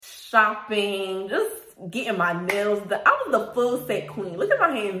shopping, just getting my nails done. I was the full set queen. Look at my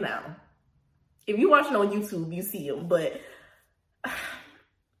hands now. If you're watching on YouTube, you see them. But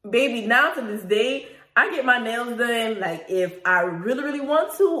baby, now to this day, I get my nails done like if I really, really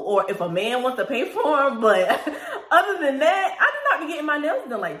want to, or if a man wants to pay for them. But other than that, I do not be getting my nails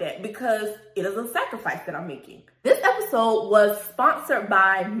done like that because it is a sacrifice that I'm making. This episode was sponsored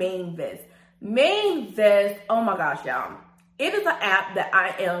by Mainvest. Mainvest, oh my gosh, y'all. It is an app that I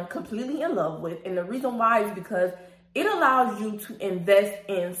am completely in love with. And the reason why is because it allows you to invest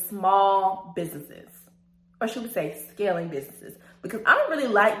in small businesses. Or should we say scaling businesses? Because I don't really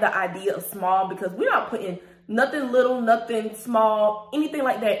like the idea of small because we're not putting nothing little, nothing small, anything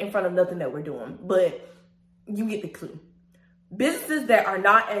like that in front of nothing that we're doing. But you get the clue. Businesses that are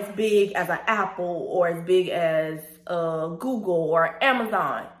not as big as an Apple or as big as Google or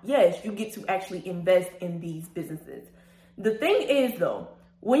Amazon. Yes, you get to actually invest in these businesses. The thing is though,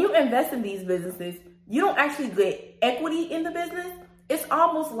 when you invest in these businesses, you don't actually get equity in the business. It's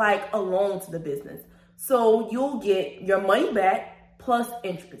almost like a loan to the business. So you'll get your money back plus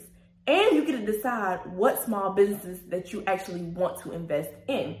interest. And you get to decide what small businesses that you actually want to invest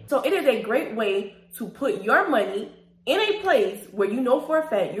in. So it is a great way to put your money in a place where you know for a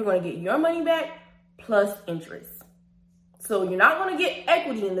fact you're going to get your money back plus interest. So you're not going to get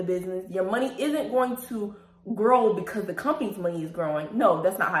equity in the business. Your money isn't going to grow because the company's money is growing. No,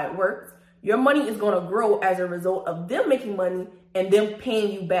 that's not how it works. Your money is going to grow as a result of them making money and them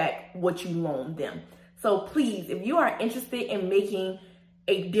paying you back what you loaned them. So please, if you are interested in making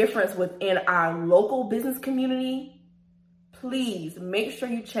a difference within our local business community, please make sure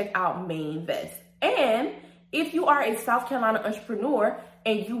you check out Mainvest. And if you are a South Carolina entrepreneur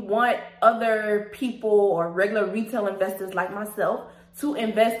and you want other people or regular retail investors like myself to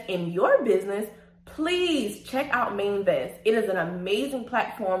invest in your business, please check out Mainvest. It is an amazing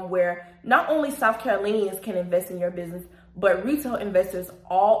platform where not only South Carolinians can invest in your business, but retail investors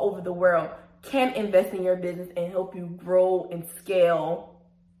all over the world can invest in your business and help you grow and scale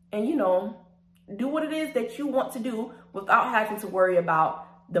and, you know, do what it is that you want to do without having to worry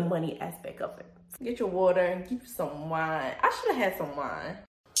about the money aspect of it. Get your water and get some wine. I should have had some wine.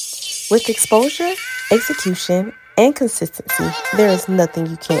 With exposure, execution, and consistency, there is nothing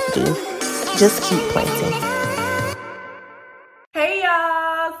you can't do. Just keep planting. Hey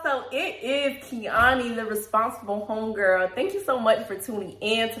y'all, so it is Kiani, the responsible homegirl. Thank you so much for tuning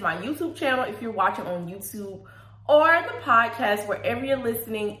in to my YouTube channel if you're watching on YouTube, or the podcast wherever you're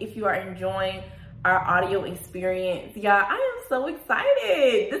listening if you are enjoying our audio experience. Y'all, I am so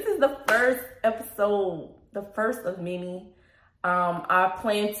excited. This is the first episode, the first of many. I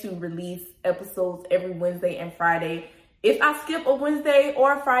plan to release episodes every Wednesday and Friday. If I skip a Wednesday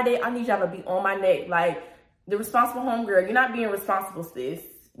or a Friday, I need y'all to be on my neck. Like, the responsible homegirl, you're not being responsible, sis.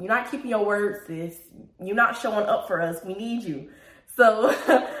 You're not keeping your word, sis. You're not showing up for us. We need you. So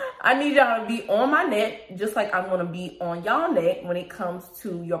I need y'all to be on my neck, just like I'm going to be on y'all neck when it comes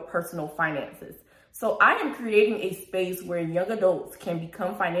to your personal finances. So I am creating a space where young adults can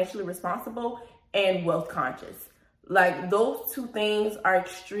become financially responsible and wealth conscious. Like, those two things are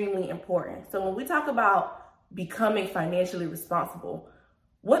extremely important. So when we talk about becoming financially responsible,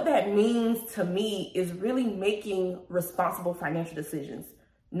 what that means to me is really making responsible financial decisions.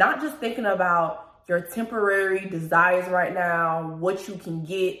 Not just thinking about your temporary desires right now, what you can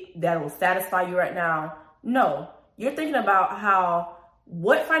get that will satisfy you right now. No, you're thinking about how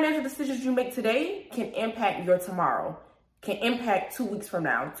what financial decisions you make today can impact your tomorrow, can impact 2 weeks from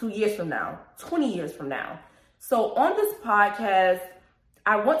now, 2 years from now, 20 years from now. So on this podcast,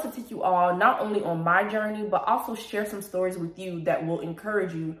 I want to take you all not only on my journey, but also share some stories with you that will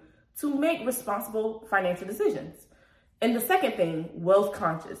encourage you to make responsible financial decisions. And the second thing, wealth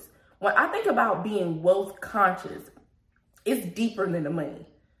conscious. When I think about being wealth conscious, it's deeper than the money.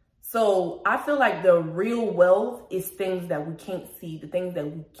 So I feel like the real wealth is things that we can't see, the things that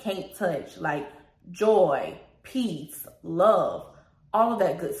we can't touch, like joy, peace, love, all of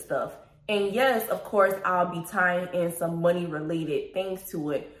that good stuff. And yes, of course, I'll be tying in some money related things to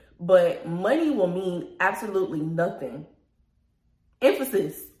it, but money will mean absolutely nothing.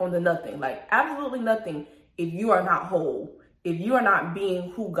 Emphasis on the nothing, like absolutely nothing if you are not whole, if you are not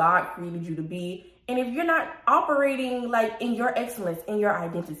being who God created you to be, and if you're not operating like in your excellence, in your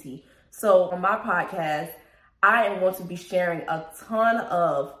identity. So on my podcast, I am going to be sharing a ton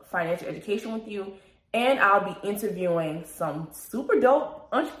of financial education with you, and I'll be interviewing some super dope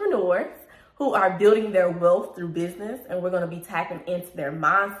entrepreneurs who are building their wealth through business, and we're going to be tapping into their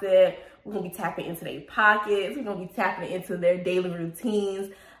mindset. We're going to be tapping into their pockets. We're going to be tapping into their daily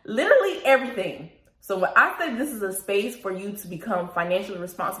routines, literally everything. So when I say this is a space for you to become financially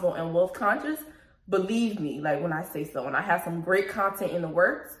responsible and wealth conscious, believe me, like when I say so, and I have some great content in the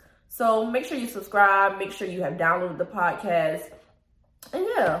works. So make sure you subscribe, make sure you have downloaded the podcast. And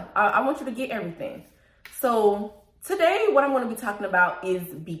yeah, I want you to get everything. So today, what I'm going to be talking about is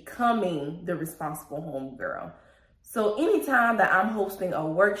becoming the responsible homegirl. So anytime that I'm hosting a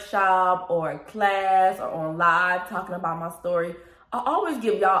workshop or a class or on live talking about my story, I always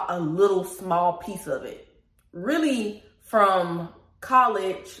give y'all a little small piece of it. Really from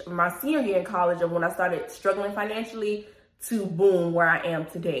college, my senior year in college, and when I started struggling financially, to boom, where I am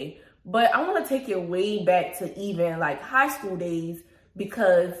today. But I want to take it way back to even like high school days,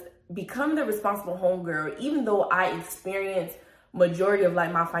 because becoming the responsible homegirl, even though I experienced majority of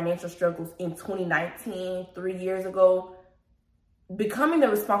like my financial struggles in 2019, 3 years ago, becoming the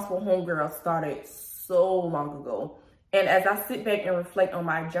responsible homegirl started so long ago. And as I sit back and reflect on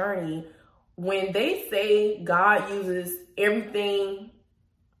my journey, when they say God uses everything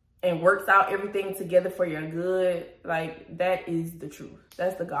and works out everything together for your good, like that is the truth.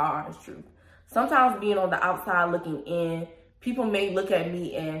 That's the God honest truth. Sometimes being on the outside looking in, people may look at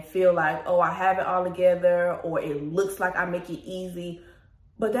me and feel like, oh, I have it all together, or it looks like I make it easy.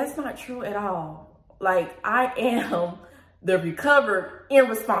 But that's not true at all. Like, I am the recovered,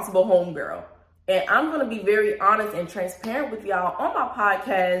 irresponsible homegirl. And I'm going to be very honest and transparent with y'all on my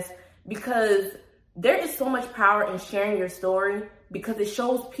podcast, because there is so much power in sharing your story, because it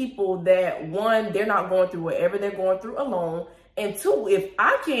shows people that, one, they're not going through whatever they're going through alone. And two, if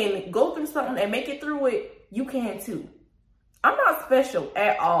I can go through something and make it through it, you can too. I'm not special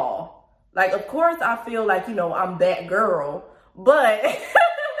at all. Like, of course, I feel like, I'm that girl, but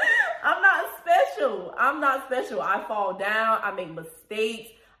I'm not special. I'm not special. I fall down. I make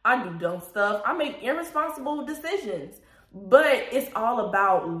mistakes. I do dumb stuff. I make irresponsible decisions. But it's all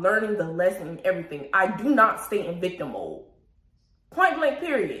about learning the lesson and everything. I do not stay in victim mode. Point blank,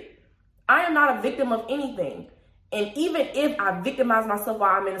 period. I am not a victim of anything. And even if I victimize myself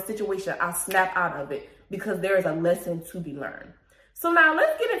while I'm in a situation, I snap out of it, because there is a lesson to be learned. So now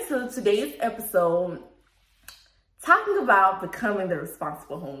let's get into today's episode, talking about becoming the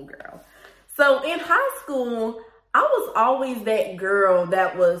responsible homegirl. So in high school, I was always that girl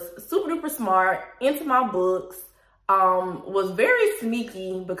that was super duper smart, into my books, was very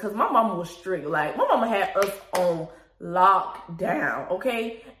sneaky, because my mama was strict. Like, my mama had us on lockdown,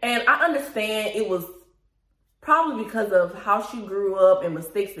 okay? And I understand it was probably because of how she grew up and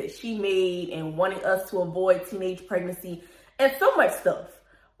mistakes that she made and wanting us to avoid teenage pregnancy and so much stuff.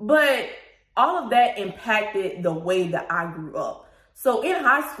 But all of that impacted the way that I grew up. So in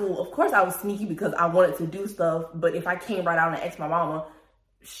high school, of course, I was sneaky because I wanted to do stuff. But if I came right out and asked my mama,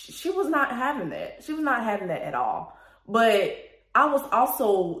 she was not having that. She was not having that at all. But I was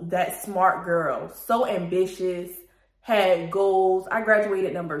also that smart girl, so ambitious, had goals. I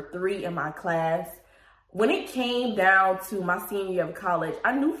graduated number 3 in my class. When it came down to my senior year of college,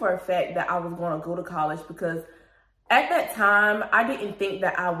 I knew for a fact that I was going to go to college, because at that time, I didn't think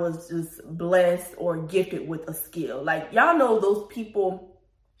that I was just blessed or gifted with a skill. Like, y'all know those people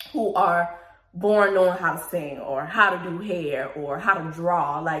who are born knowing how to sing or how to do hair or how to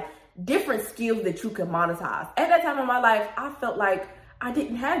draw, like different skills that you can monetize. At that time in my life, I felt like I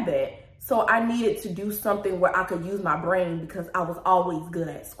didn't have that. So I needed to do something where I could use my brain, because I was always good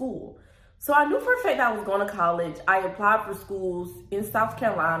at school. So I knew for a fact that I was going to college. I applied for schools in South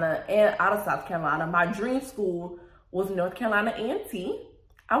Carolina and out of South Carolina. My dream school was North Carolina A&T.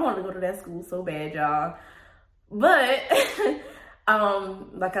 I wanted to go to that school so bad, y'all. But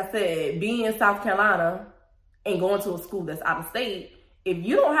like I said, being in South Carolina and going to a school that's out of state, if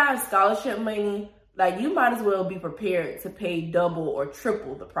you don't have scholarship money, like, you might as well be prepared to pay double or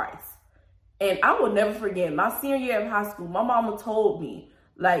triple the price. And I will never forget my senior year of high school, my mama told me,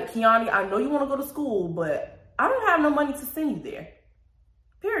 like, Kiani, I know you want to go to school, but I don't have no money to send you there.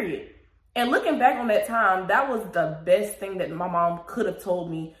 Period. And looking back on that time, that was the best thing that my mom could have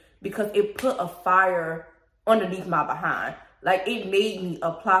told me, because it put a fire underneath my behind. Like, it made me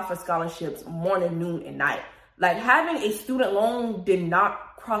apply for scholarships morning, noon, and night. Like, having a student loan did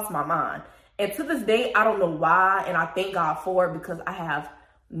not cross my mind. And to this day, I don't know why, and I thank God for it, because I have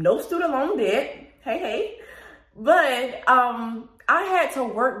no student loan debt. Hey. But I had to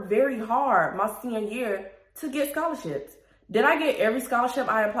work very hard my senior year to get scholarships. Did I get every scholarship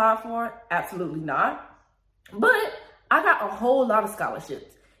I applied for? Absolutely not. But I got a whole lot of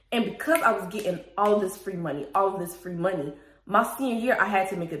scholarships. And because I was getting all of this free money, my senior year, I had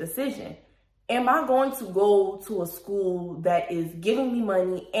to make a decision. Am I going to go to a school that is giving me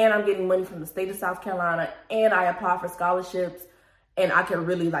money, and I'm getting money from the state of South Carolina, and I apply for scholarships, and I can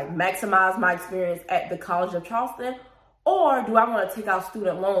really like maximize my experience at the College of Charleston? Or do I want to take out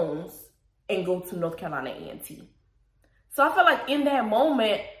student loans and go to North Carolina A&T? So I feel like in that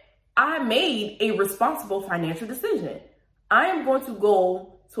moment, I made a responsible financial decision. I am going to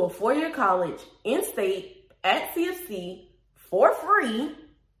go to a 4-year college in state at CFC for free,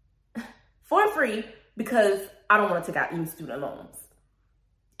 because I don't want to take out any student loans.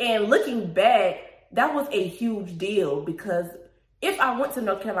 And looking back, that was a huge deal, because if I went to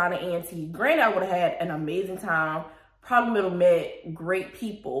North Carolina A&T, granted, I would have had an amazing time, probably would have met great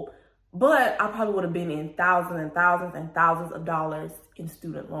people, but I probably would have been in thousands and thousands and thousands of dollars in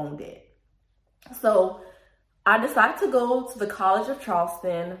student loan debt. So I decided to go to the College of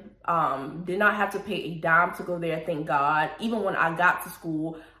Charleston. Did not have to pay a dime to go there, thank God. Even when I got to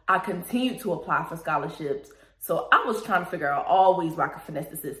school, I continued to apply for scholarships. So I was trying to figure out all ways where I could finesse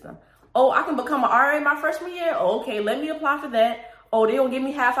the system. Oh, I can become an RA my freshman year? Oh, okay, let me apply for that. Oh, they don't give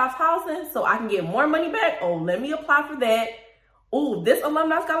me half off housing, so I can get more money back? Oh, let me apply for that. Oh, this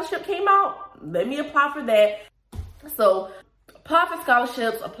alumni scholarship came out? Let me apply for that. So apply for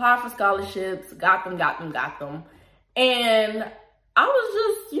scholarships, got them. And I was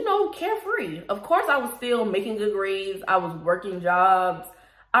just, carefree. Of course, I was still making good grades. I was working jobs.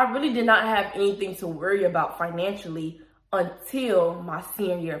 I really did not have anything to worry about financially until my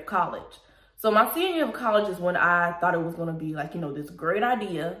senior year of college. So my senior year of college is when I thought it was going to be like, this great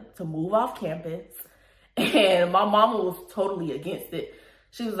idea to move off campus. And my mama was totally against it.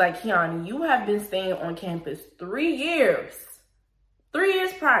 She was like, Kiani, you have been staying on campus 3 years. 3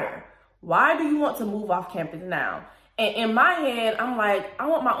 years prior. Why do you want to move off campus now? And in my head, I'm like, I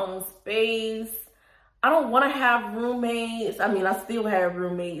want my own space. I don't want to have roommates. I mean, I still have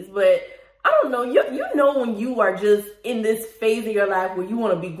roommates, but I don't know. You know when you are just in this phase of your life where you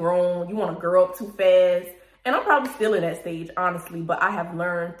want to be grown, you want to grow up too fast. And I'm probably still in that stage, honestly, but I have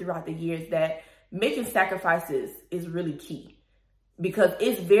learned throughout the years that making sacrifices is really key, because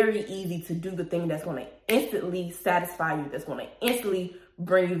it's very easy to do the thing that's going to instantly satisfy you, that's going to instantly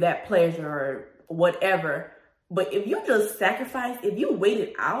bring you that pleasure or whatever. But if you just sacrifice, if you wait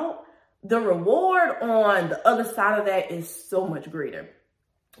it out, the reward on the other side of that is so much greater.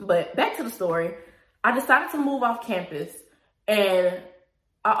 But back to the story, I decided to move off campus, and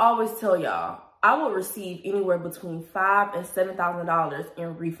I always tell y'all, I would receive anywhere between $5,000 and $7,000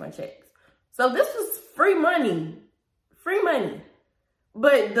 in refund checks. So this was free money.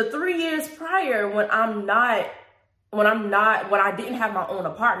 But the 3 years prior, when I didn't have my own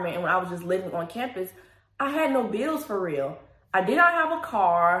apartment and when I was just living on campus, I had no bills for real. I did not have a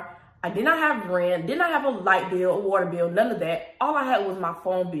car. I did not have rent, did not have a light bill, a water bill, none of that. All I had was my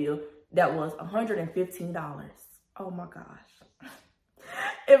phone bill that was $115. Oh my gosh.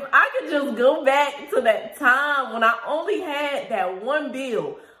 If I could just go back to that time when I only had that one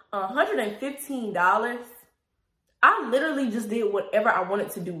bill, $115, I literally just did whatever I wanted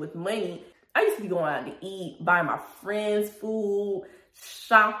to do with money. I used to be going out to eat, buying my friends food,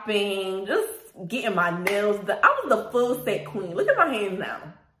 shopping, just getting my nails done. I was the full set queen. Look at my hands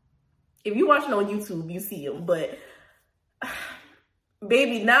now. If you're watching on YouTube, you see them. But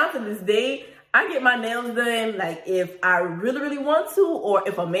baby, now to this day, I get my nails done like if I really, really want to, or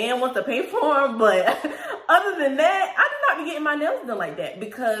if a man wants to pay for them. But other than that, I do not be getting my nails done like that,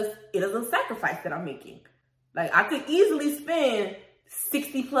 because it is a sacrifice that I'm making. Like, I could easily spend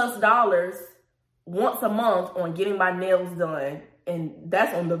 $60+ once a month on getting my nails done, and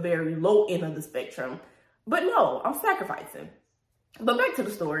that's on the very low end of the spectrum. But no, I'm sacrificing. But back to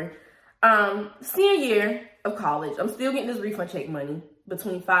the story. Senior year of college, I'm still getting this refund check money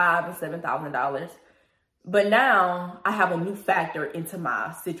between $5,000 and $7,000. But now I have a new factor into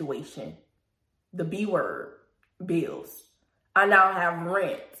my situation. The B word, bills. I now have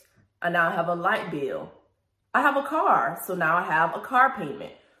rent. I now have a light bill. I have a car, so now I have a car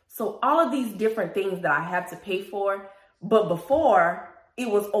payment. So all of these different things that I have to pay for. But before, it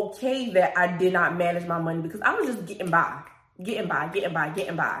was okay that I did not manage my money, because I was just getting by.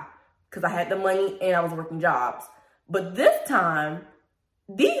 Because I had the money and I was working jobs. But this time,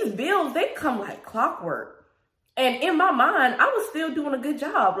 these bills, they come like clockwork. And in my mind, I was still doing a good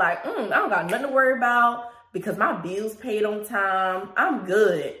job. Like, I don't got nothing to worry about because my bills paid on time. I'm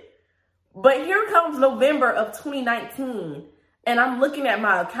good. But here comes November of 2019, and I'm looking at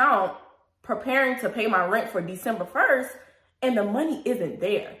my account, preparing to pay my rent for December 1st, and the money isn't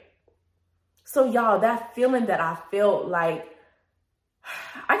there. So y'all, that feeling that I felt, like,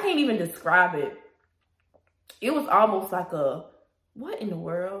 I can't even describe it. It was almost like a, what in the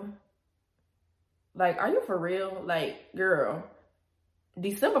world? Like, are you for real? Like, girl,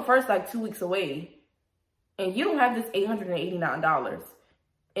 December 1st, like 2 weeks away. and you don't have this $889.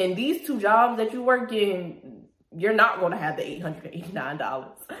 And these two jobs that you work in, you're not going to have the $889.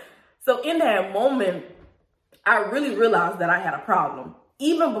 So in that moment, I really realized that I had a problem.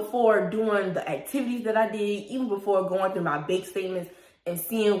 Even before doing the activities that I did, even before going through my bank statements and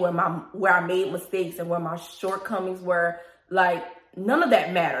seeing where I made mistakes and where my shortcomings were, like, none of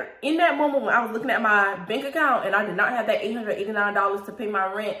that mattered. In that moment when I was looking at my bank account and I did not have that $889 to pay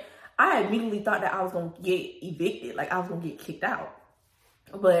my rent, I immediately thought that I was going to get evicted, like I was going to get kicked out.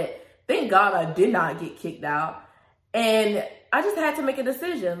 But thank God I did not get kicked out. And I just had to make a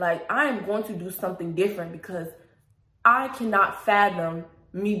decision. Like, I am going to do something different because I cannot fathom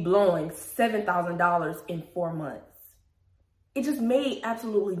me blowing $7,000 in 4 months. It just made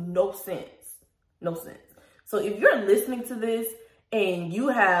absolutely no sense. No sense. So if you're listening to this and you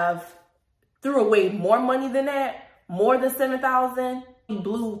have threw away more money than that, more than $7,000, you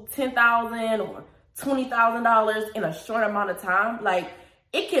blew $10,000 or $20,000 in a short amount of time, like,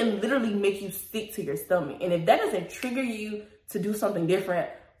 it can literally make you sick to your stomach. And if that doesn't trigger you to do something different,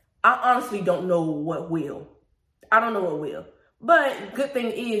 I honestly don't know what will. I don't know what will. But good thing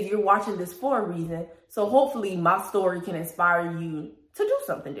is you're watching this for a reason. So hopefully my story can inspire you to do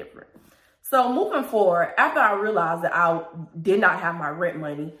something different. So moving forward, after I realized that I did not have my rent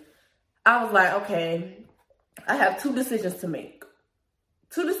money, I was like, okay, I have two decisions to make.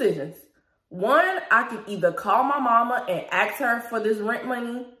 Two decisions. One, I could either call my mama and ask her for this rent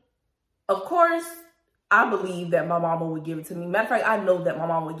money. Of course, I believe that my mama would give it to me. Matter of fact, I know that my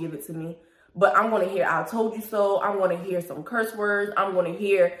mama would give it to me. But I'm going to hear, I told you so. I'm going to hear some curse words. I'm going to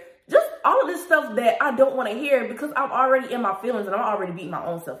hear just all of this stuff that I don't want to hear because I'm already in my feelings and I'm already beating my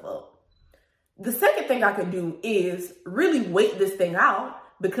own self up. The second thing I could do is really wait this thing out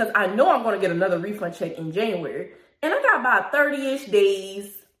because I know I'm going to get another refund check in January. And I got about 30-ish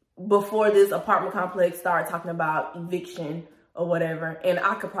days before this apartment complex started talking about eviction or whatever. And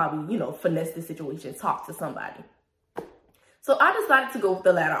I could probably, finesse the situation, talk to somebody. So I decided to go with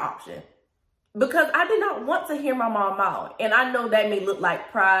the latter option. Because I did not want to hear my mom out. And I know that may look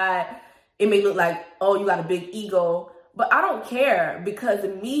like pride. It may look like, oh, you got a big ego. But I don't care because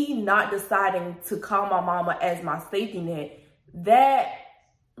me not deciding to call my mama as my safety net, that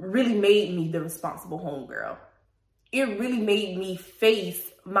really made me the responsible homegirl. It really made me face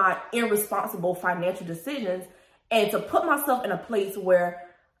my irresponsible financial decisions and to put myself in a place where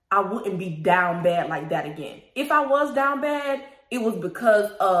I wouldn't be down bad like that again. If I was down bad, it was because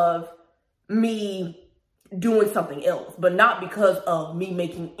of me doing something else, but not because of me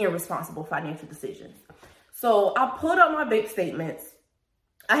making irresponsible financial decisions. So I put up my bank statements.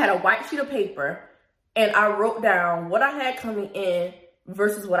 I had a white sheet of paper and I wrote down what I had coming in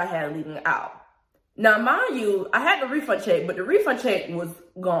versus what I had leaving out. Now, mind you, I had the refund check, but the refund check was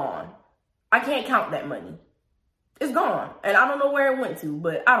gone. I can't count that money. It's gone. And I don't know where it went to,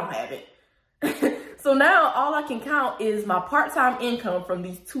 but I don't have it. So now all I can count is my part-time income from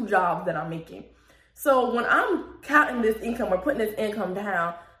these two jobs that I'm making. So when I'm counting this income or putting this income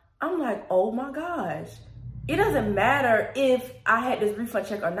down, I'm like, oh my gosh, it doesn't matter if I had this refund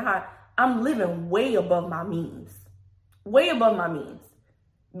check or not. I'm living way above my means. Way above my means.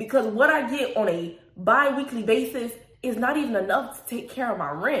 Because what I get on a bi-weekly basis is not even enough to take care of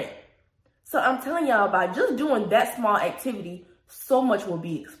my rent. So I'm telling y'all, by just doing that small activity, so much will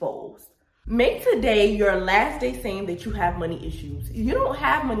be exposed. Make today your last day saying that you have money issues. You don't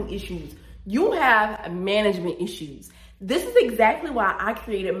have money issues. You have management issues. This is exactly why I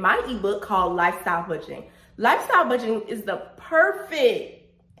created my ebook called Lifestyle Budgeting. Lifestyle Budgeting is the perfect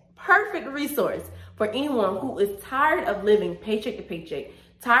resource for anyone who is tired of living paycheck to paycheck,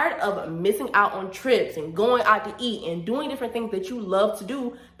 tired of missing out on trips and going out to eat and doing different things that you love to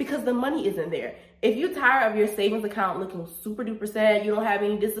do because the money isn't there. If you're tired of your savings account looking super duper sad, you don't have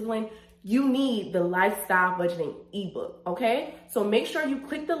any discipline, you need the Lifestyle Budgeting ebook, okay? So make sure you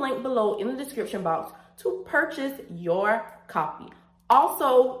click the link below in the description box to purchase your copy.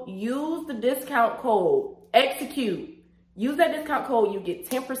 Also, use the discount code EXECUTE. Use that discount code, you get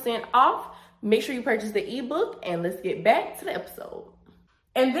 10% off. Make sure you purchase the ebook and let's get back to the episode.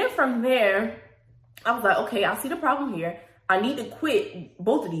 And then from there, I was like, okay, I see the problem here. I need to quit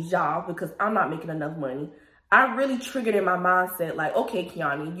both of these jobs because I'm not making enough money. I really triggered in my mindset, like, okay,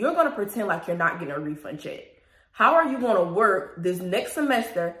 Kiani, you're going to pretend like you're not getting a refund check. How are you going to work this next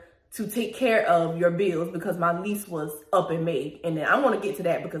semester to take care of your bills because my lease was up in May? And then I want to get to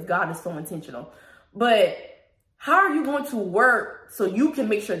that because God is so intentional. But how are you going to work so you can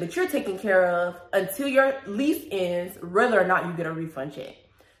make sure that you're taken care of until your lease ends, whether or not you get a refund check?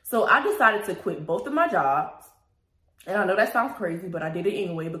 So I decided to quit both of my jobs. And I know that sounds crazy, but I did it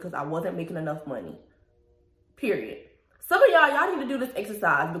anyway because I wasn't making enough money. period. Some of y'all need to do this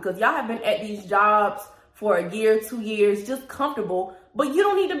exercise because y'all have been at these jobs for a year, 2 years, just comfortable, but you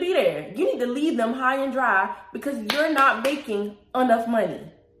don't need to be there. You need to leave them high and dry because you're not making enough money.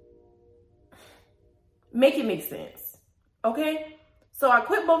 Make it make sense, okay? So I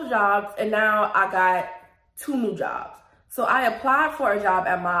quit both jobs and now I got 2 new jobs. So I applied for a job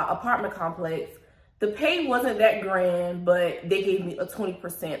at my apartment complex. The pay wasn't that grand, but they gave me a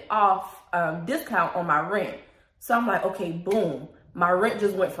 20% off discount on my rent. So I'm like, okay, boom. My rent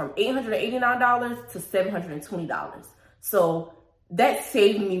just went from $889 to $720. So that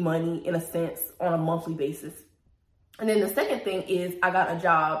saved me money in a sense on a monthly basis. And then the second thing is I got a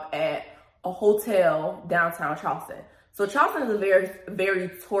job at a hotel downtown Charleston. So Charleston is a very, very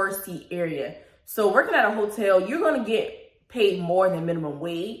touristy area. So working at a hotel, you're going to get paid more than minimum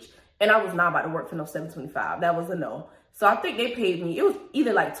wage. And I was not about to work for no $7.25. That was a no. So I think they paid me, it was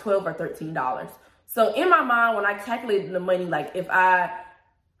either like $12 or $13. So in my mind, when I calculated the money, like if I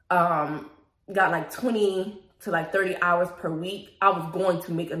got like 20 to like 30 hours per week, I was going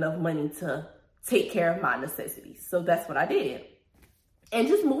to make enough money to take care of my necessities. So that's what I did. And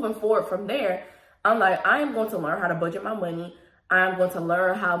just moving forward from there, I'm like, I am going to learn how to budget my money. I'm going to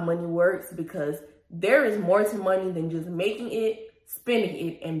learn how money works because there is more to money than just making it, spending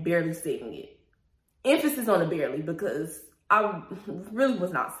it, and barely saving it. Emphasis on the barely because I really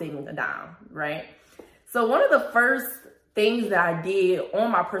was not saving a dime, right? So one of the first things that I did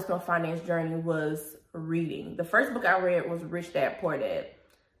on my personal finance journey was reading. The first book I read was Rich Dad, Poor Dad.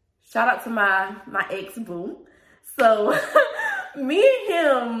 Shout out to my ex-boo. So me and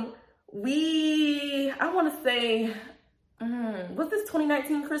him, I want to say, was this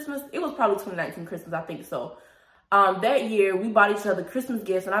 2019 Christmas? It was probably 2019 Christmas, I think so. That year, we bought each other Christmas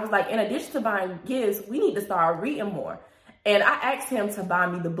gifts. And I was like, in addition to buying gifts, we need to start reading more. And I asked him to buy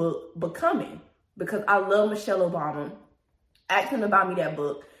me the book, Becoming, because I love Michelle Obama. Asked him to buy me that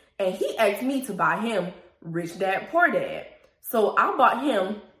book. And he asked me to buy him Rich Dad, Poor Dad. So I bought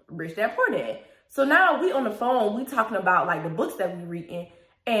him Rich Dad, Poor Dad. So now we on the phone, we talking about like the books that we reading.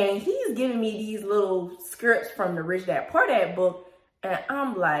 And he's giving me these little scripts from the Rich Dad, Poor Dad book. And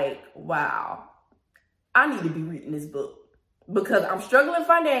I'm like, wow, I need to be reading this book because I'm struggling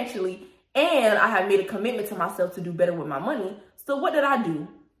financially and I have made a commitment to myself to do better with my money. So what did I do?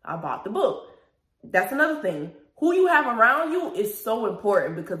 I bought the book. That's another thing. Who you have around you is so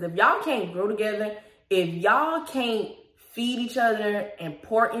important because if y'all can't grow together, if y'all can't feed each other and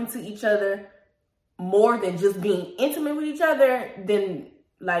pour into each other more than just being intimate with each other, then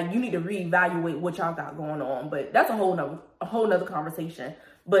like you need to reevaluate what y'all got going on. But that's a whole nother conversation.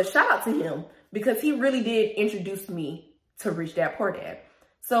 But shout out to him because he really did introduce me to Rich Dad, Poor Dad.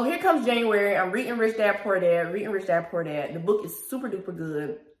 So here comes January. I'm reading Rich Dad, Poor Dad, The book is super duper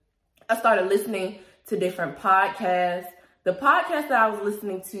good. I started listening to different podcasts. The podcasts that I was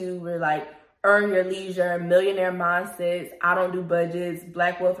listening to were like Earn Your Leisure, Millionaire Mindsets, I Don't Do Budgets,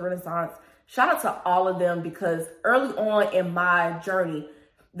 Black Wealth Renaissance. Shout out to all of them because early on in my journey,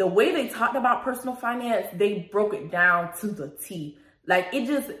 the way they talked about personal finance, they broke it down to the T. Like it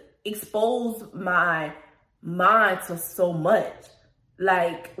just exposed my mind to so much.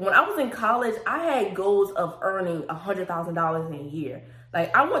 Like when I was in college, I had goals of earning $100,000 in a year.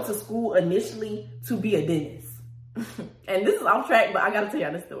 Like I went to school initially to be a dentist. And this is off track, but I gotta tell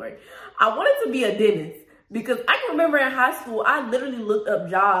y'all this story. I wanted to be a dentist because I can remember in high school, I literally looked up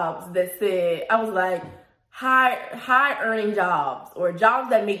jobs that said, I was like, high earning jobs or jobs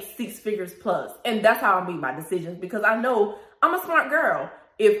that make 6 figures plus. And that's how I make my decisions because I know I'm a smart girl.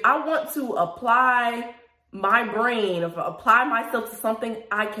 If I want to apply my brain, if I apply myself to something,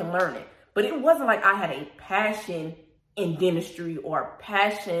 I can learn it. But it wasn't like I had a passion in dentistry or a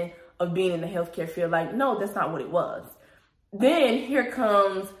passion of being in the healthcare field. Like, no, that's not what it was. Then here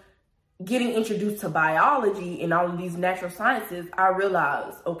comes getting introduced to biology and all of these natural sciences. I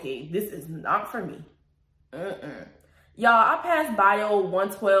realized, okay, this is not for me. Y'all, I passed Bio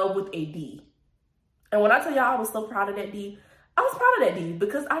 112 with a D. And when I tell y'all I was so proud of that D, I was proud of that D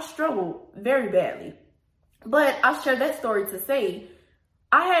because I struggled very badly. But I share that story to say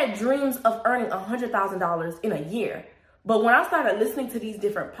I had dreams of earning $100,000 in a year. But when I started listening to these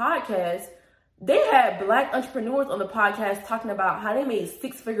different podcasts, they had Black entrepreneurs on the podcast talking about how they made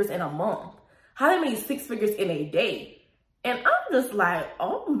 6 figures in a month, how they made 6 figures in a day. And I'm just like,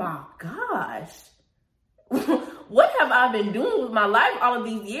 oh my gosh. What have I been doing with my life all of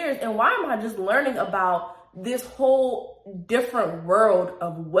these years? And why am I just learning about this whole different world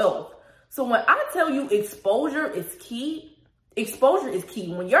of wealth? So when I tell you exposure is key, exposure is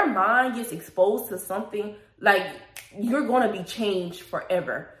key. When your mind gets exposed to something, like you're going to be changed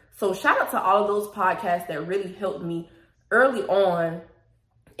forever. So shout out to all of those podcasts that really helped me early on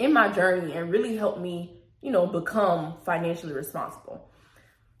in my journey and really helped me, become financially responsible.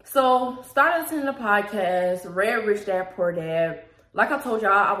 So started listening to podcasts, read Rich Dad Poor Dad. Like I told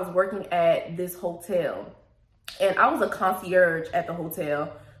y'all, I was working at this hotel and I was a concierge at the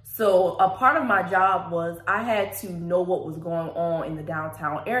hotel. So a part of my job was I had to know what was going on in the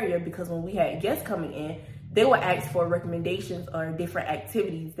downtown area, because when we had guests coming in, they would ask for recommendations or different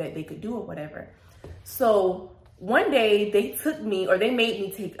activities that they could do or whatever. So one day they made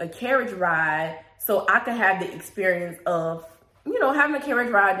me take a carriage ride so I could have the experience of, having a carriage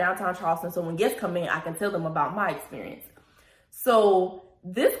ride downtown Charleston. So when guests come in, I can tell them about my experience. So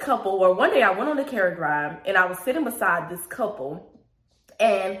one day I went on the carriage ride and I was sitting beside this couple,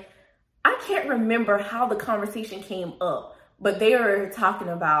 and I can't remember how the conversation came up, but they were talking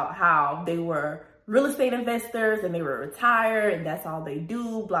about how they were real estate investors and they were retired and that's all they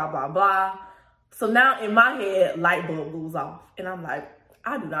do, blah, blah, blah. So now in my head, light bulb goes off and I'm like,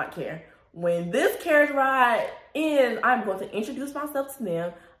 I do not care. When this carriage ride ends, I'm going to introduce myself to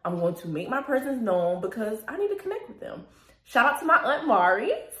them. I'm going to make my presence known because I need to connect with them. Shout out to my Aunt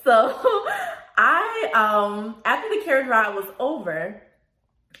Mari. So after the carriage ride was over,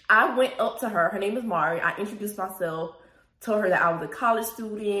 I went up to her. Her name is Mari. I introduced myself, told her that I was a college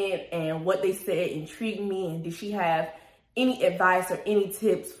student and what they said intrigued me, and did she have any advice or any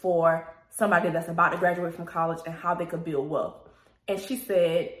tips for somebody that's about to graduate from college and how they could build wealth. And she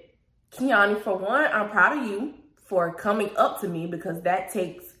said, Kiani, for one, I'm proud of you for coming up to me because that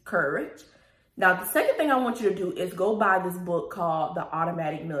takes courage. Now, the second thing I want you to do is go buy this book called The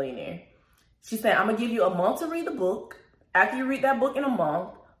Automatic Millionaire. She said, I'm going to give you a month to read the book. After you read that book in a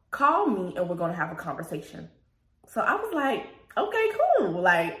month, call me and we're going to have a conversation. So I was like, okay, cool.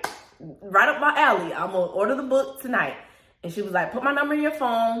 Like, right up my alley. I'm going to order the book tonight. And she was like, put my number in your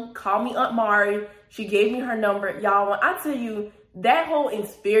phone. Call me Aunt Mari. She gave me her number. Y'all, when I tell you, that whole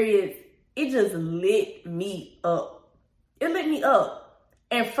experience, it just lit me up. It lit me up.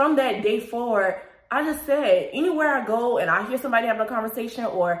 And from that day forward, I just said, anywhere I go and I hear somebody having a conversation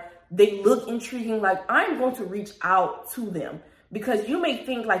or they look intriguing, like, I'm going to reach out to them. Because you may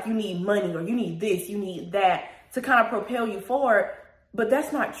think like you need money or you need this, you need that to kind of propel you forward, but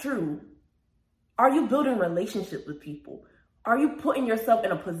that's not true. Are you building relationships with people? Are you putting yourself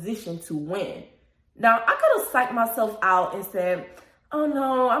in a position to win? Now, I could have psyched myself out and said, oh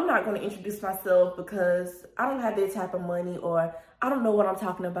no, I'm not going to introduce myself because I don't have this type of money or I don't know what I'm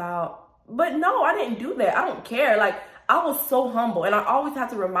talking about. But no, I didn't do that. I don't care. Like, I was so humble, and I always have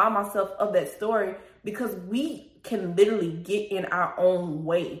to remind myself of that story because we can literally get in our own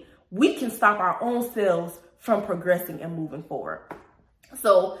way. We can stop our own selves from progressing and moving forward.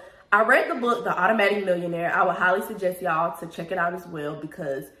 So I read the book, The Automatic Millionaire. I would highly suggest y'all to check it out as well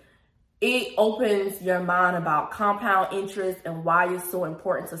because it opens your mind about compound interest and why it's so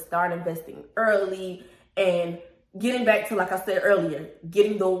important to start investing early and getting back to, like I said earlier,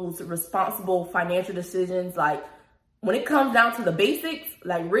 getting those responsible financial decisions. Like, when it comes down to the basics,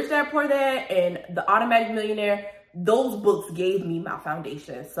 like Rich Dad Poor Dad and The Automatic Millionaire, those books gave me my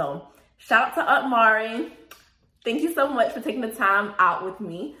foundation. So shout out to Aunt Mari. Thank you so much for taking the time out with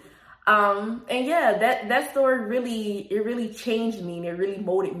me. And yeah, that story really changed me, and it really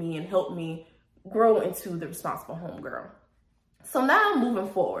molded me and helped me grow into the responsible homegirl. So now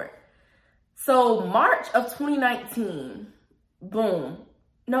moving forward. So March of 2019, boom.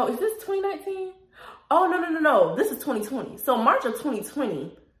 No, is this 2019? Oh, no. This is 2020. So March of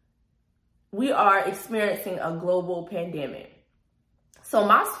 2020, we are experiencing a global pandemic. So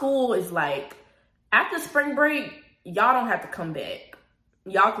my school is like, after spring break, y'all don't have to come back.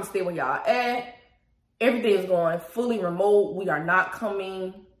 Y'all can stay where y'all at. Everything is going fully remote. We are not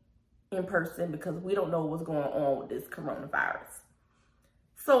coming in person because we don't know what's going on with this coronavirus.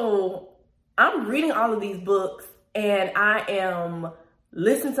 So I'm reading all of these books and I am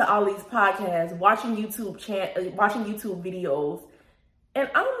listening to all these podcasts, watching YouTube videos. And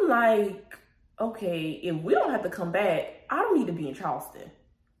I'm like, okay, if we don't have to come back, I don't need to be in Charleston.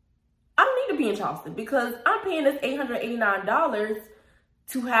 I don't need to be in Charleston because I'm paying this $889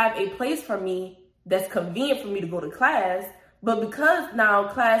 to have a place for me that's convenient for me to go to class. But because now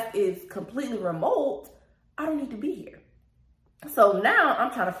class is completely remote, I don't need to be here. So now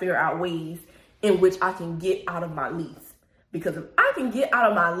I'm trying to figure out ways in which I can get out of my lease. Because if I can get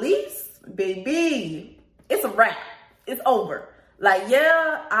out of my lease, baby, it's a wrap. It's over. Like,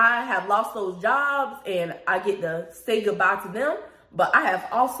 yeah, I have lost those jobs and I get to say goodbye to them. But I have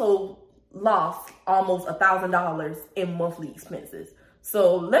also lost almost $1,000 in monthly expenses.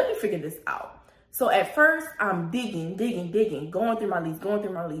 So let me figure this out. So at first, I'm digging, going through my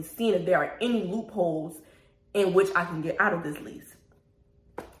lease, seeing if there are any loopholes in which I can get out of this lease.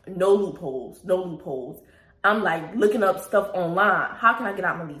 No loopholes. I'm like looking up stuff online. How can I get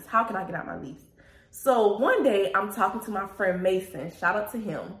out my lease? So one day I'm talking to my friend Mason, shout out to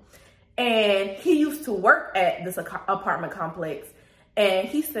him. And he used to work at this apartment complex. And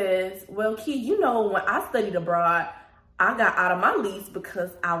he says, well, Key, you know, when I studied abroad, I got out of my lease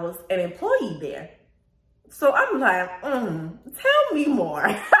because I was an employee there. So I'm like, tell me more.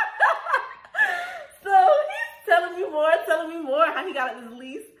 So he's telling me more how he got out of his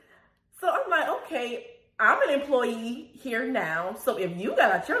lease. So I'm like, okay, I'm an employee here now. So if you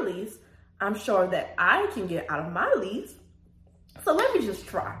got out your lease, I'm sure that I can get out of my lease. So let me just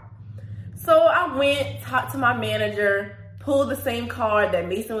try. So I went, talked to my manager, pulled the same card that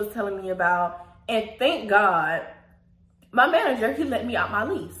Mason was telling me about. And thank God, my manager, he let me out my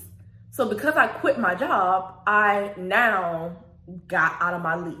lease. So because I quit my job, I now got out of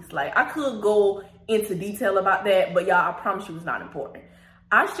my lease. Like, I could go into detail about that, but y'all, I promise you it's not important.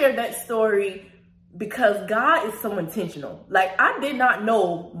 I shared that story because God is so intentional. Like, I did not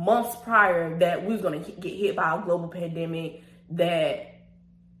know months prior that we was going to get hit by a global pandemic, that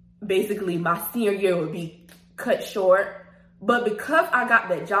basically my senior year would be cut short. But because I got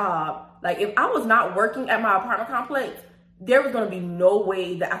that job, like, if I was not working at my apartment complex, there was going to be no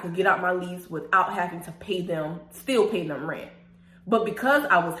way that I could get out my lease without having to still pay them rent. But because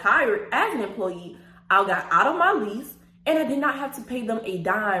I was hired as an employee, I got out of my lease and I did not have to pay them a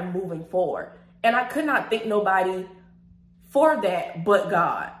dime moving forward. And I could not thank nobody for that but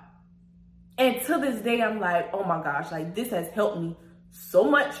God. And to this day, I'm like, oh my gosh, like, this has helped me so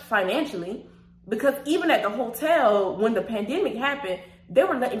much financially, because even at the hotel, when the pandemic happened, they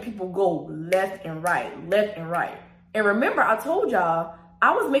were letting people go left and right. And remember, I told y'all,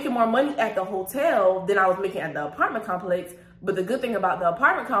 I was making more money at the hotel than I was making at the apartment complex. But the good thing about the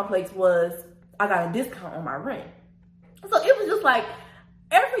apartment complex was I got a discount on my rent. So it was just like,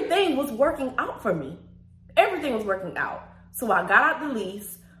 everything was working out for me. Everything was working out. So I got out the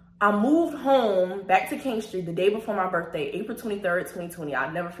lease. I moved home back to King Street the day before my birthday, April 23rd, 2020.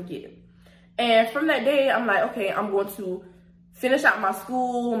 I'll never forget it. And from that day, I'm like, okay, I'm going to finish out my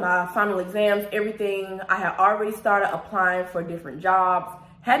school, my final exams, everything. I had already started applying for different jobs.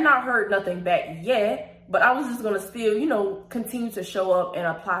 Had not heard nothing back yet, but I was just going to still, continue to show up and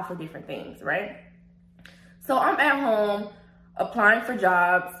apply for different things, right? So I'm at home applying for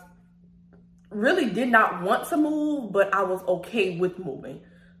jobs. Really did not want to move, but I was okay with moving.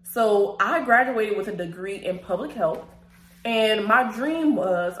 So I graduated with a degree in public health. And my dream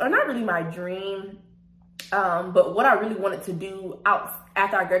was, or not really my dream, but what I really wanted to do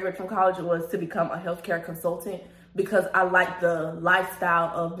after I graduated from college was to become a healthcare consultant, because I like the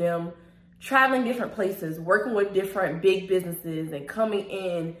lifestyle of them traveling different places, working with different big businesses and coming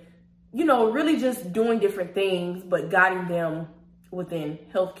in, really just doing different things, but guiding them within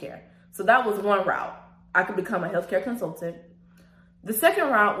healthcare. So that was one route. I could become a healthcare consultant. The second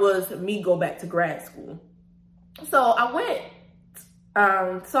route was me go back to grad school. So I went,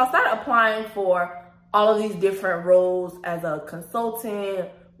 so I started applying for all of these different roles as a consultant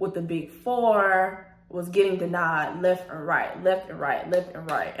with the Big Four, was getting denied left and right.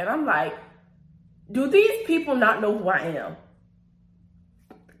 And I'm like, do these people not know who I am?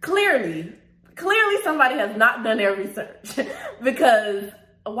 Clearly somebody has not done their research because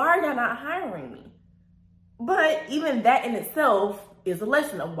why are y'all not hiring me? But even that in itself is a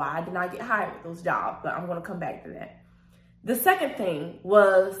lesson of why I did not get hired with those jobs, but I'm going to come back to that. The second thing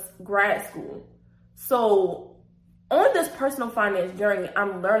was grad school. So on this personal finance journey,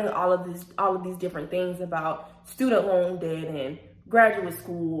 I'm learning all of these different things about student loan debt and graduate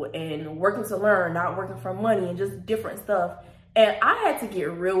school and working to learn, not working for money, and just different stuff. And I had to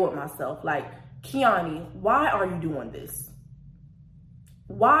get real with myself. Like, Kiani, why are you doing this?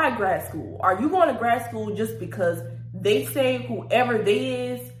 Why grad school? Are you going to grad school just because they say whoever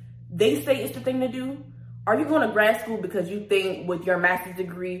they say it's the thing to do? Are you going to grad school because you think with your master's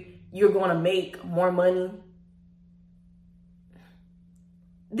degree, you're going to make more money?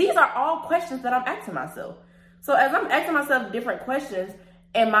 These are all questions that I'm asking myself. So as I'm asking myself different questions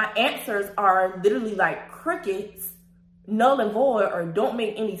and my answers are literally like crickets, null and void, or don't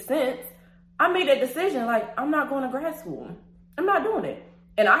make any sense, I made that decision, like, I'm not going to grad school. I'm not doing it.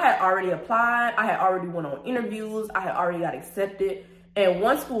 And I had already applied. I had already went on interviews. I had already got accepted. And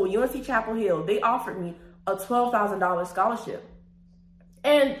one school, UNC Chapel Hill, they offered me a $12,000 scholarship.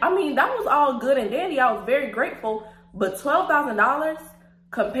 And I mean, that was all good and dandy. I was very grateful. But $12,000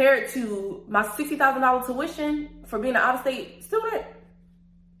 compared to my $60,000 tuition for being an out-of-state student,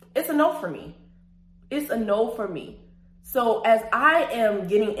 it's a no for me. It's a no for me. So as I am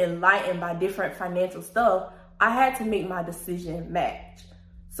getting enlightened by different financial stuff, I had to make my decision match.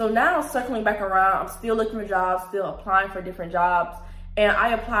 So now circling back around, I'm still looking for jobs, still applying for different jobs. And I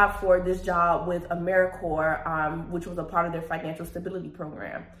applied for this job with AmeriCorps, which was a part of their financial stability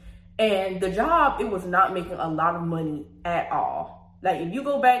program. And the job, it was not making a lot of money at all. Like if you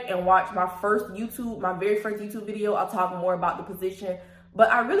go back and watch my very first YouTube video, I'll talk more about the position.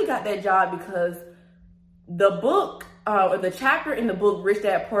 But I really got that job because the book, the chapter in the book, Rich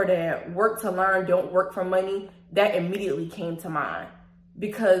Dad Poor Dad, Work to Learn, Don't Work for Money, that immediately came to mind.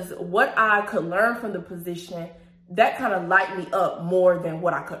 Because what I could learn from the position, that kind of lighted me up more than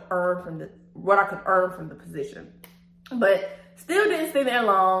what I could earn from the position. But still didn't stay there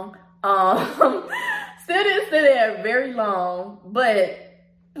long. Still didn't stay there very long. But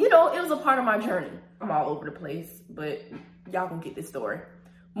you know, it was a part of my journey. I'm all over the place, but y'all can get this story.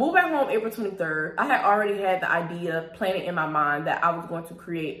 Moved back home April 23rd. I had already had the idea planted in my mind that I was going to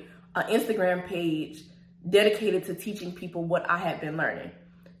create an Instagram page dedicated to teaching people what I had been learning.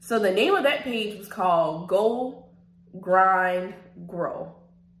 So the name of that page was called Go, Grind, Grow.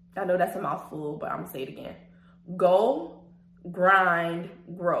 I know that's a mouthful, but I'm gonna say it again. Go, Grind,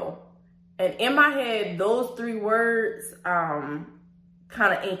 Grow. And in my head, those three words kind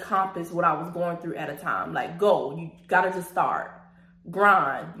of encompass what I was going through at a time. Like go, you gotta just start.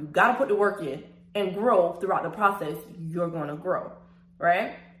 Grind, you gotta put the work in. And grow, throughout the process, you're gonna grow,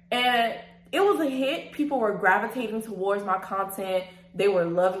 right? And it was a hit. People were gravitating towards my content. They were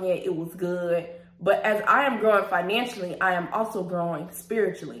loving it. It was good. But as I am growing financially, I am also growing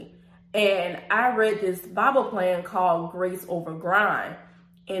spiritually. And I read this Bible plan called Grace Over Grind.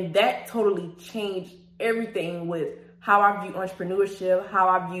 And that totally changed everything with how I view entrepreneurship, how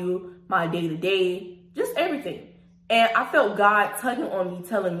I view my day-to-day, just everything. And I felt God tugging on me,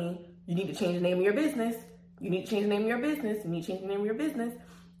 telling me, you need to change the name of your business. You need to change the name of your business. You need to change the name of your business.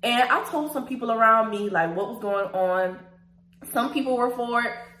 And I told some people around me, like, what was going on. Some people were for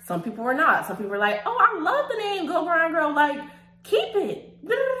it. Some people were not. Some people were like, oh, I love the name Go Grind Grow. Like, keep it.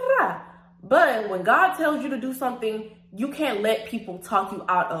 But when God tells you to do something, you can't let people talk you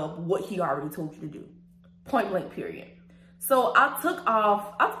out of what he already told you to do. Point blank, period. So I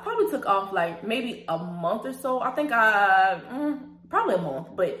probably took off like maybe a month or so. I think probably a month,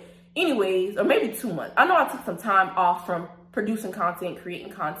 but anyways, or maybe 2 months. I know I took some time off from producing content,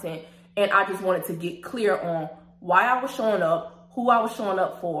 creating content, and I just wanted to get clear on why I was showing up, who I was showing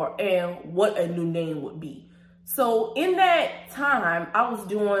up for, and what a new name would be. So in that time, I was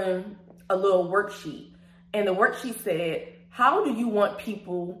doing a little worksheet, and the worksheet said, how do you want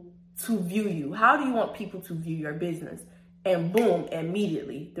people to view you? How do you want people to view your business? And boom,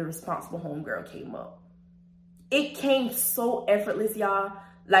 immediately, the Responsible Homegirl came up. It came so effortless, y'all.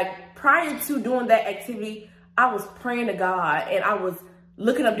 Like prior to doing that activity, I was praying to God and I was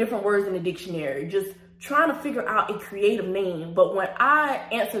looking up different words in the dictionary, just trying to figure out a creative name. But when I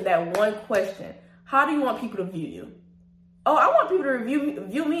answered that one question, how do you want people to view you? Oh, I want people to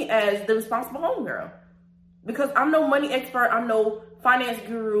view me as the Responsible Homegirl. Because I'm no money expert, I'm no finance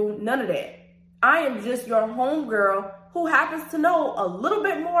guru, none of that. I am just your homegirl who happens to know a little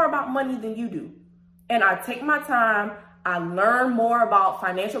bit more about money than you do. And I take my time, I learn more about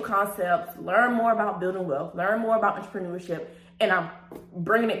financial concepts, learn more about building wealth, learn more about entrepreneurship, and I'm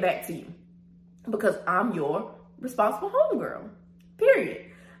bringing it back to you because I'm your responsible homegirl, period.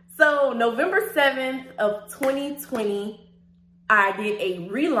 So November 7th of 2020, I did a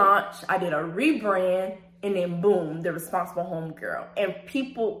relaunch, I did a rebrand, and then boom, the Responsible Homegirl. And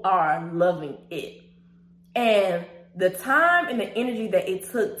people are loving it. And the time and the energy that it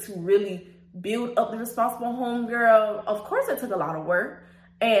took to really build up the Responsible Homegirl, of course it took a lot of work.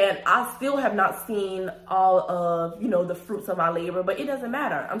 And I still have not seen all of, the fruits of my labor, but it doesn't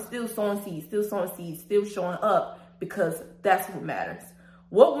matter. I'm still sowing seeds, still showing up because that's what matters.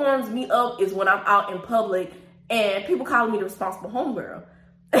 What warms me up is when I'm out in public and people calling me the Responsible Homegirl.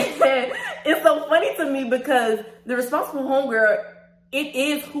 It's so funny to me because the Responsible Homegirl, it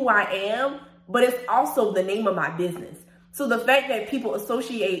is who I am, but it's also the name of my business. So the fact that people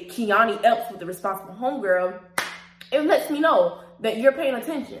associate Kiani Epps with the Responsible Homegirl, it lets me know that you're paying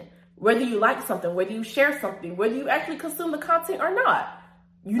attention. Whether you like something, whether you share something, whether you actually consume the content or not,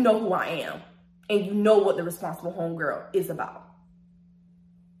 you know who I am. And you know what the Responsible Homegirl is about.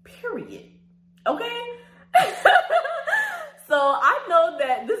 Period. Okay? So I know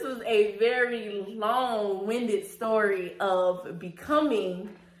that this was a very long-winded story of becoming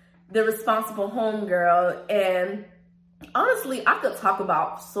the Responsible Homegirl. And honestly, I could talk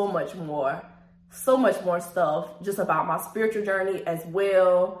about so much more stuff just about my spiritual journey as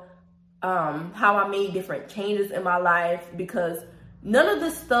well. how I made different changes in my life, because none of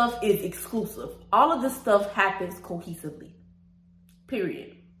this stuff is exclusive. All of this stuff happens cohesively,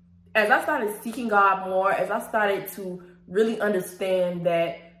 period. As I started seeking God more, as I started to really understand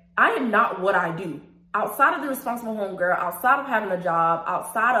that I am not what I do. Outside of the responsible homegirl, outside of having a job,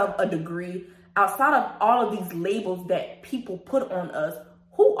 outside of a degree, outside of all of these labels that people put on us,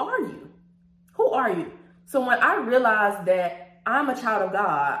 who are you? Who are you? So when I realized that I'm a child of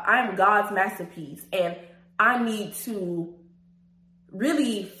God, I am God's masterpiece, and I need to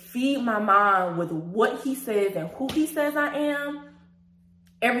really feed my mind with what he says and who he says I am,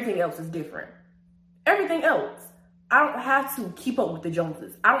 everything else is different. Everything else. I don't have to keep up with the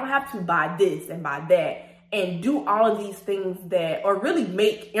Joneses. I don't have to buy this and buy that and do all of these things that, or really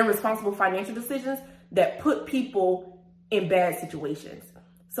make irresponsible financial decisions that put people in bad situations.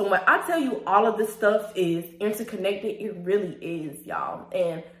 So when I tell you all of this stuff is interconnected, it really is, y'all.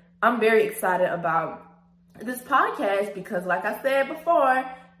 And I'm very excited about this podcast because, like I said before,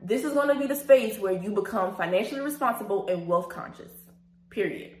 this is going to be the space where you become financially responsible and wealth conscious,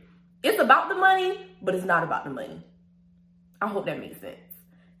 period. It's about the money, but it's not about the money. I hope that makes sense.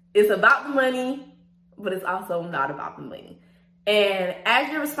 It's about the money, but it's also not about the money. And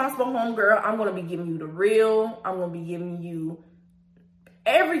as your responsible homegirl, I'm going to be giving you the real. I'm going to be giving you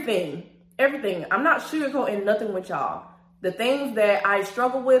everything. I'm not sugarcoating nothing with y'all. The things that I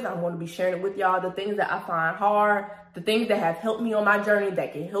struggle with, I'm going to be sharing it with y'all. The things that I find hard, the things that have helped me on my journey,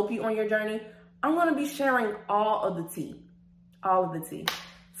 that can help you on your journey, I'm going to be sharing all of the tea. All of the tea.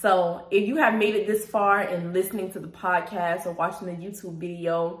 So if you have made it this far in listening to the podcast or watching the YouTube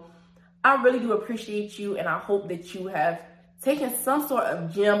video, I really do appreciate you, and I hope that you have taken some sort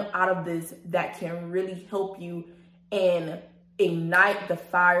of gem out of this that can really help you and ignite the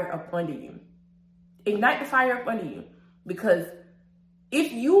fire up under you. Ignite the fire up under you. Because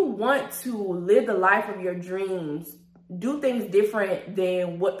if you want to live the life of your dreams, do things different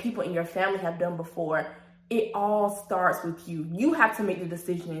than what people in your family have done before, it all starts with you. You have to make the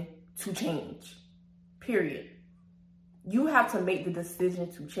decision to change, period. You have to make the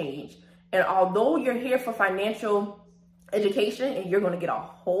decision to change. And although you're here for financial education and you're going to get a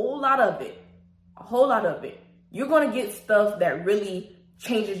whole lot of it, you're going to get stuff that really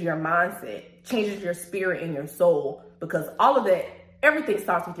changes your mindset, changes your spirit and your soul, because all of that, everything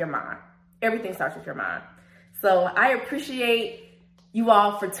starts with your mind. Everything starts with your mind. So I appreciate you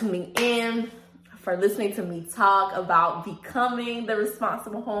all for tuning in, for listening to me talk about becoming the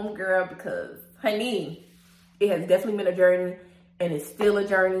responsible homegirl, because, honey, it has definitely been a journey, and it's still a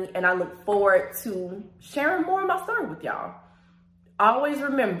journey, and I look forward to sharing more of my story with y'all. Always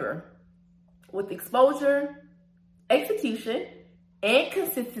remember, with exposure, execution, and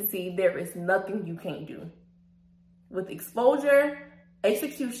consistency, there is nothing you can't do. With exposure,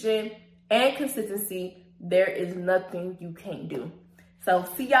 execution, and consistency, there is nothing you can't do. So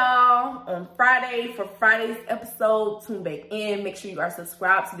see y'all on Friday for Friday's episode. Tune back in. Make sure you are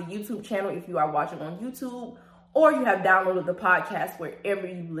subscribed to the YouTube channel if you are watching on YouTube, or you have downloaded the podcast wherever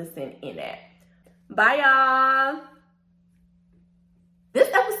you listen in at. Bye, y'all. This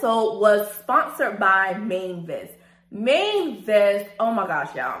episode was sponsored by Mainvest. Mainvest, oh my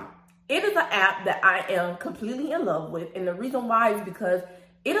gosh, y'all. It is an app that I am completely in love with. And the reason why is because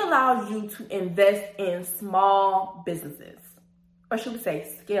it allows you to invest in small businesses. Or should we say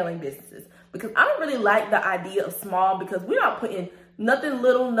scaling businesses? Because I don't really like the idea of small, because we're not putting nothing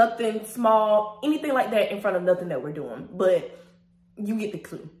little, nothing small, anything like that in front of nothing that we're doing. But you get the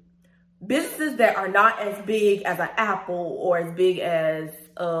clue. Businesses that are not as big as an Apple or as big as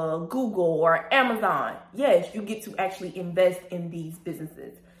Google or Amazon. Yes, you get to actually invest in these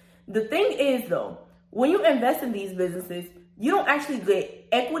businesses. The thing is, though, when you invest in these businesses, you don't actually get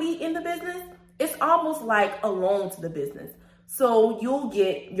equity in the business. It's almost like a loan to the business. So you'll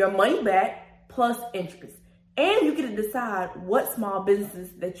get your money back plus interest. And you get to decide what small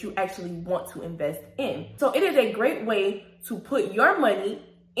businesses that you actually want to invest in. So it is a great way to put your money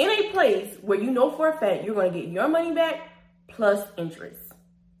in a place where you know for a fact you're going to get your money back plus interest.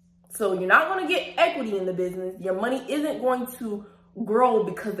 So you're not going to get equity in the business. Your money isn't going to grow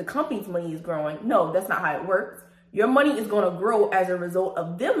because the company's money is growing. No, that's not how it works. Your money is going to grow as a result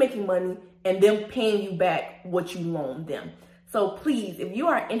of them making money and them paying you back what you loaned them. So please, if you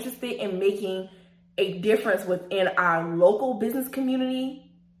are interested in making a difference within our local business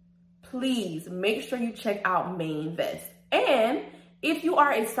community, please make sure you check out Mainvest. And if you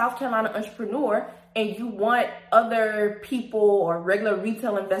are a South Carolina entrepreneur and you want other people or regular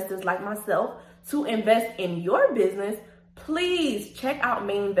retail investors like myself to invest in your business, please check out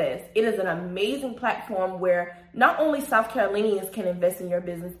Mainvest. It is an amazing platform where not only South Carolinians can invest in your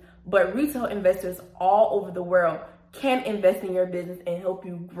business, but retail investors all over the world can invest in your business and help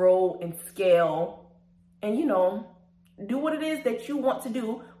you grow and scale and, you know, do what it is that you want to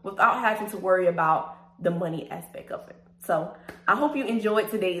do without having to worry about the money aspect of it. So I hope you enjoyed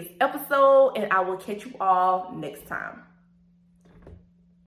today's episode, and I will catch you all next time.